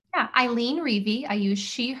Eileen Reevy. I use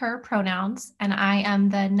she, her pronouns, and I am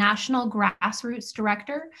the National Grassroots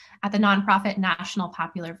Director at the nonprofit National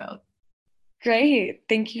Popular Vote. Great.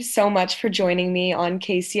 Thank you so much for joining me on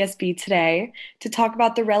KCSB today to talk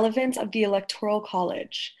about the relevance of the Electoral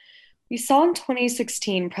College. We saw in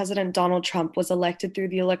 2016 President Donald Trump was elected through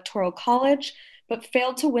the Electoral College, but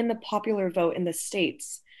failed to win the popular vote in the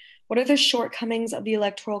states. What are the shortcomings of the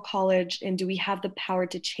Electoral College, and do we have the power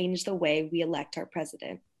to change the way we elect our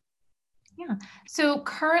president? Yeah. So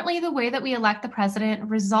currently, the way that we elect the president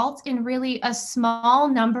results in really a small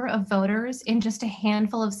number of voters in just a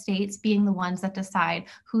handful of states being the ones that decide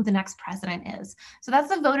who the next president is. So that's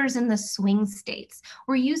the voters in the swing states.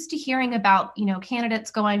 We're used to hearing about,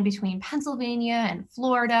 candidates going between Pennsylvania and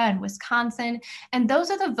Florida and Wisconsin, and those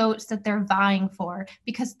are the votes that they're vying for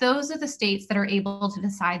because those are the states that are able to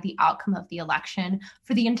decide the outcome of the election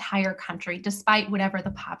for the entire country, despite whatever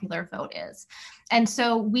the popular vote is. And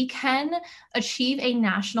so we can achieve a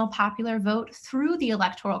national popular vote through the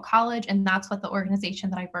Electoral College, and that's what the organization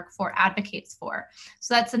that I work for advocates for.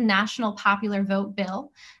 So that's a National Popular Vote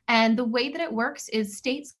bill. And the way that it works is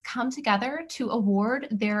states come together to award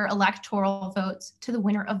their electoral votes to the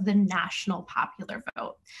winner of the national popular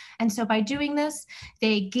vote. And so by doing this,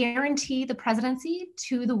 they guarantee the presidency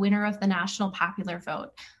to the winner of the national popular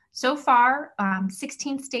vote. So far,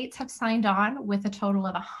 16 states have signed on with a total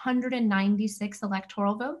of 196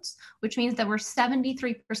 electoral votes, which means that we're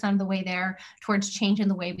 73% of the way there towards changing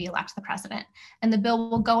the way we elect the president. And the bill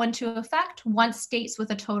will go into effect once states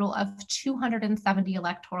with a total of 270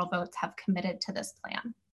 electoral votes have committed to this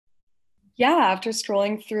plan. Yeah, after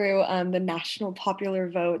scrolling through the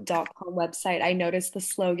nationalpopularvote.com website, I noticed the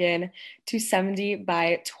slogan 270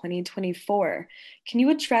 by 2024. Can you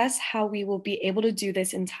address how we will be able to do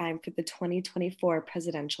this in time for the 2024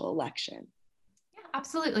 presidential election?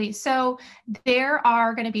 Absolutely. So there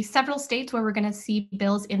are going to be several states where we're going to see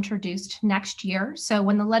bills introduced next year. So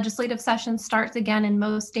when the legislative session starts again in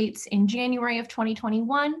most states in January of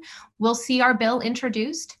 2021, we'll see our bill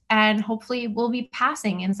introduced and hopefully we'll be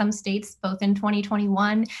passing in some states, both in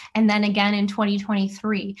 2021 and then again in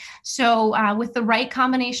 2023. So with the right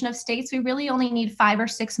combination of states, we really only need 5 or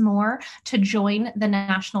 6 more to join the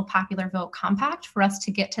National Popular Vote Compact for us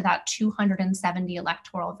to get to that 270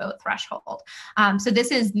 electoral vote threshold. So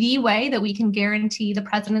this is the way that we can guarantee the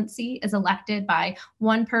presidency is elected by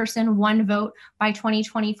one person, one vote by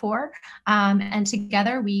 2024. And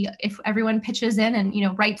together, if everyone pitches in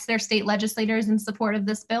and writes their state legislators in support of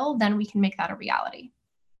this bill, then we can make that a reality.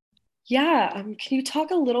 Yeah, can you talk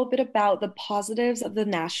a little bit about the positives of the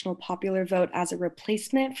national popular vote as a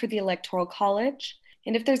replacement for the Electoral College,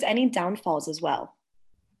 and if there's any downfalls as well?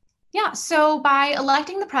 Yeah, so by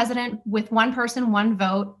electing the president with one person, one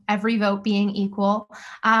vote, every vote being equal,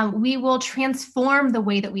 we will transform the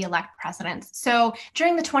way that we elect presidents. So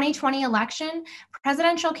during the 2020 election,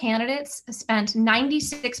 presidential candidates spent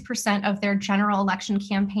 96% of their general election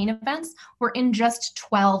campaign events were in just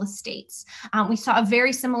 12 states. We saw a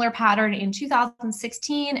very similar pattern in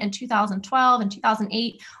 2016 and 2012 and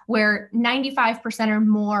 2008, where 95% or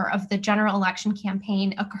more of the general election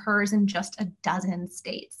campaign occurs in just a dozen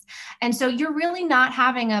states. And so you're really not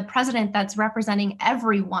having a president that's representing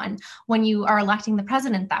everyone when you are electing the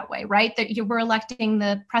president that way, right? That you were electing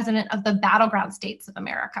the president of the battleground states of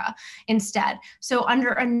America instead. So under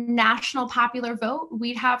a national popular vote,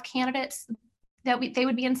 we'd have candidates that they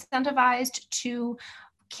would be incentivized to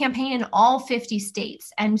campaign in all 50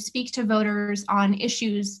 states and speak to voters on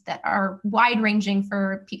issues that are wide-ranging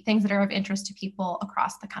for things that are of interest to people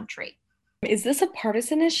across the country. Is this a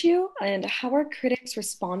partisan issue, and how are critics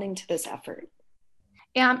responding to this effort?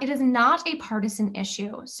 It is not a partisan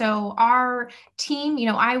issue. So our team,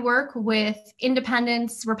 I work with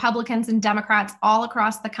independents, Republicans, and Democrats all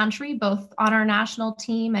across the country, both on our national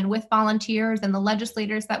team and with volunteers and the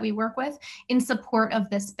legislators that we work with in support of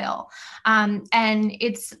this bill. And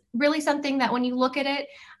it's really something that when you look at it,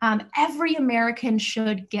 every American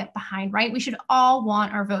should get behind, right? We should all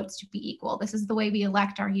want our votes to be equal. This is the way we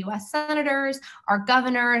elect our US senators, our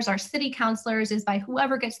governors, our city councilors, is by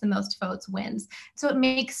whoever gets the most votes wins. So it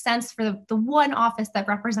makes sense for the one office that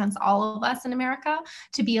represents all of us in America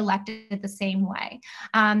to be elected the same way.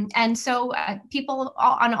 And so people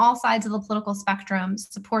on all sides of the political spectrum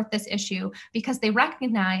support this issue because they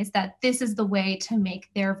recognize that this is the way to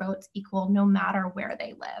make their votes equal no matter where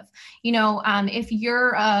they live. If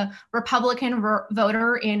you're a Republican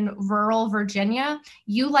voter in rural Virginia,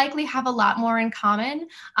 you likely have a lot more in common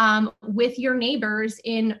with your neighbors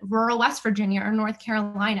in rural West Virginia or North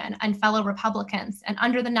Carolina and fellow Republicans. And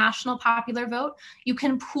under the national popular vote, you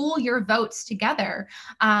can pool your votes together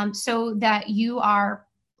so that you are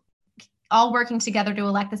all working together to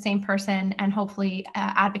elect the same person and hopefully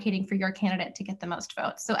advocating for your candidate to get the most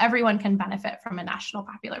votes. So everyone can benefit from a national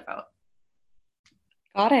popular vote.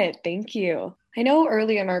 Got it. Thank you. I know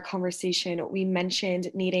earlier in our conversation, we mentioned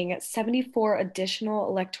needing 74 additional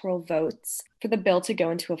electoral votes for the bill to go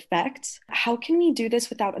into effect. How can we do this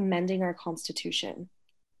without amending our Constitution?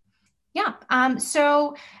 Yeah.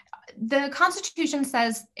 So the Constitution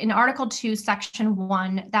says in Article 2, Section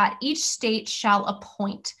 1, that each state shall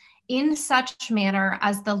appoint in such manner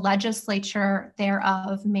as the legislature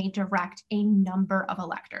thereof may direct a number of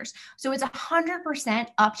electors. So it's 100%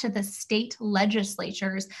 up to the state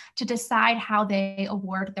legislatures to decide how they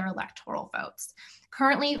award their electoral votes.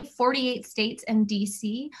 Currently, 48 states and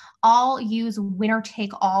DC all use winner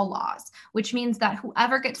take all laws, which means that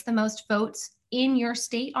whoever gets the most votes in your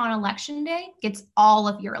state on election day gets all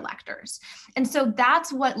of your electors. And so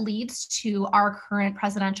that's what leads to our current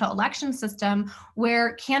presidential election system,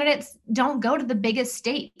 where candidates don't go to the biggest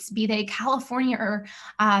states, be they California or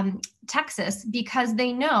Texas, because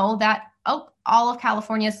they know that, oh, all of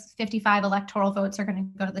California's 55 electoral votes are going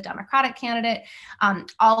to go to the Democratic candidate.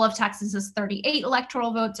 All of Texas's 38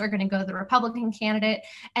 electoral votes are going to go to the Republican candidate.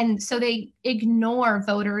 And so they ignore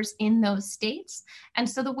voters in those states. And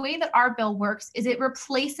so the way that our bill works is it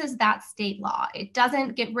replaces that state law. It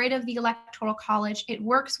doesn't get rid of the Electoral College. It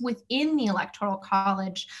works within the Electoral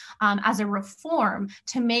College as a reform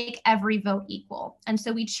to make every vote equal. And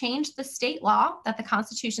so we changed the state law that the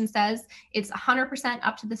Constitution says it's 100%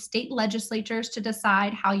 up to the state legislature to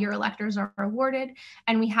decide how your electors are awarded.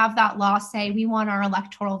 And we have that law say we want our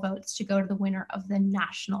electoral votes to go to the winner of the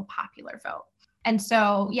national popular vote. And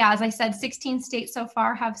so, yeah, as I said, 16 states so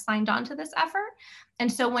far have signed on to this effort.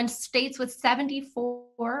 And so when states with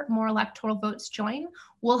 74 more electoral votes join,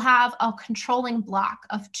 we'll have a controlling block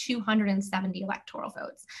of 270 electoral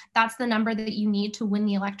votes. That's the number that you need to win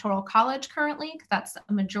the Electoral College currently, because that's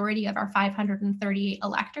a majority of our 538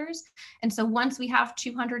 electors. And so once we have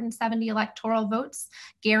 270 electoral votes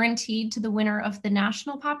guaranteed to the winner of the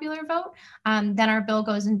national popular vote, then our bill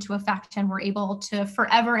goes into effect and we're able to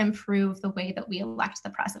forever improve the way that we elect the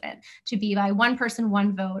president, to be by one person,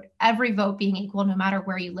 one vote, every vote being equal no matter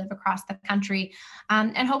where you live across the country,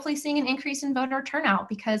 and hopefully seeing an increase in voter turnout,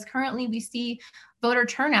 because currently we see voter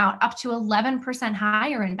turnout up to 11%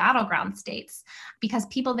 higher in battleground states, because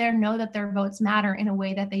people there know that their votes matter in a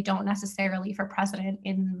way that they don't necessarily for president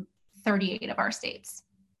in 38 of our states.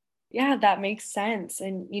 Yeah, that makes sense.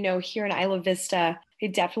 And, here in Isla Vista, I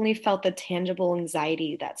definitely felt the tangible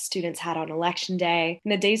anxiety that students had on election day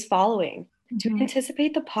and the days following. Do you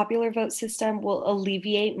anticipate the popular vote system will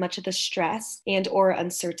alleviate much of the stress and or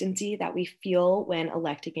uncertainty that we feel when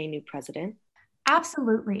electing a new president?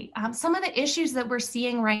 Absolutely. Some of the issues that we're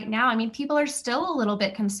seeing right now, I mean, people are still a little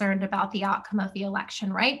bit concerned about the outcome of the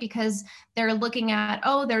election, right? Because they're looking at,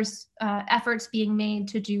 oh, there's efforts being made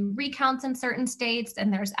to do recounts in certain states,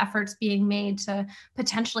 and there's efforts being made to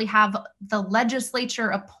potentially have the legislature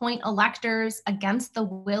appoint electors against the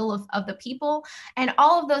will of the people. And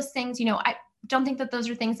all of those things, I don't think that those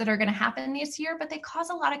are things that are going to happen this year, but they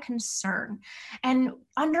cause a lot of concern. And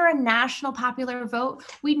under a national popular vote,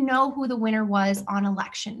 we know who the winner was on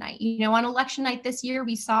election night. On election night this year,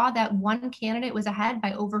 we saw that one candidate was ahead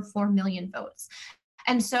by over 4 million votes.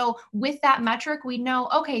 And so with that metric, we know,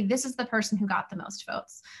 okay, this is the person who got the most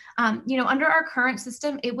votes. Under our current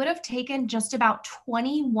system, it would have taken just about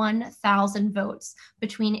 21,000 votes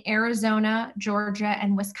between Arizona, Georgia,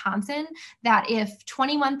 and Wisconsin, that if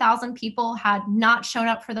 21,000 people had not shown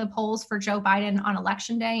up for the polls for Joe Biden on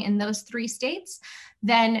election day in those three states,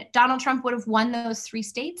 then Donald Trump would have won those three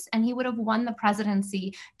states and he would have won the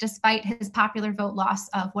presidency despite his popular vote loss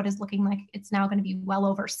of what is looking like it's now going to be well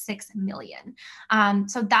over 6 million.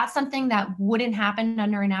 So that's something that wouldn't happen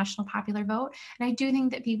under a national popular vote. And I do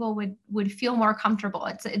think that people would feel more comfortable.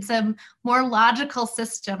 It's a more logical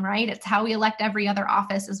system, right? It's how we elect every other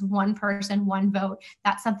office is one person, one vote.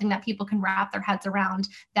 That's something that people can wrap their heads around,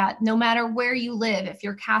 that no matter where you live, if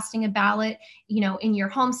you're casting a ballot, in your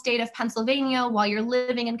home state of Pennsylvania while you're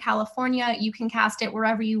living in California, you can cast it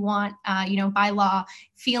wherever you want, by law,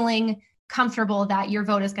 feeling comfortable that your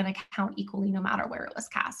vote is going to count equally no matter where it was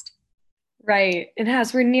cast. Right. And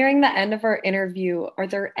as we're nearing the end of our interview, are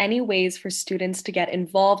there any ways for students to get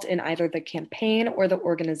involved in either the campaign or the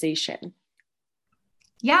organization?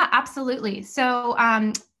 Yeah, absolutely. So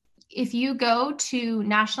if you go to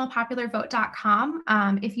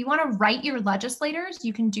nationalpopularvote.com, if you want to write your legislators,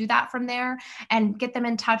 you can do that from there and get them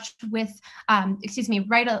in touch with,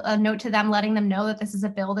 write a note to them letting them know that this is a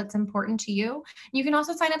bill that's important to you. You can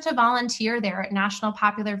also sign up to volunteer there at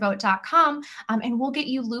nationalpopularvote.com, and we'll get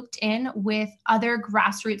you looped in with other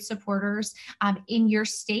grassroots supporters in your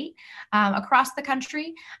state, across the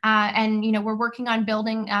country. And, we're working on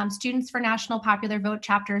building Students for National Popular Vote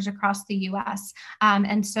chapters across the US.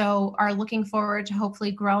 And so are looking forward to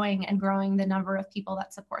hopefully growing the number of people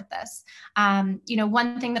that support this.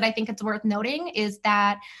 One thing that I think it's worth noting is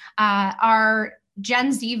that our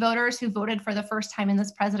Gen Z voters who voted for the first time in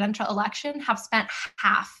this presidential election have spent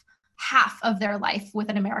half of their life with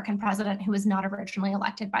an American president who was not originally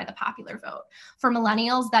elected by the popular vote. For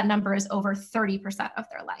millennials, that number is over 30% of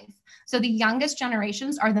their life. So the youngest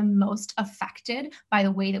generations are the most affected by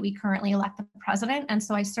the way that we currently elect the president. And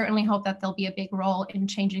so I certainly hope that there'll be a big role in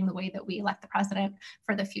changing the way that we elect the president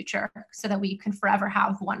for the future so that we can forever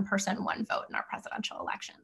have one person, one vote in our presidential election.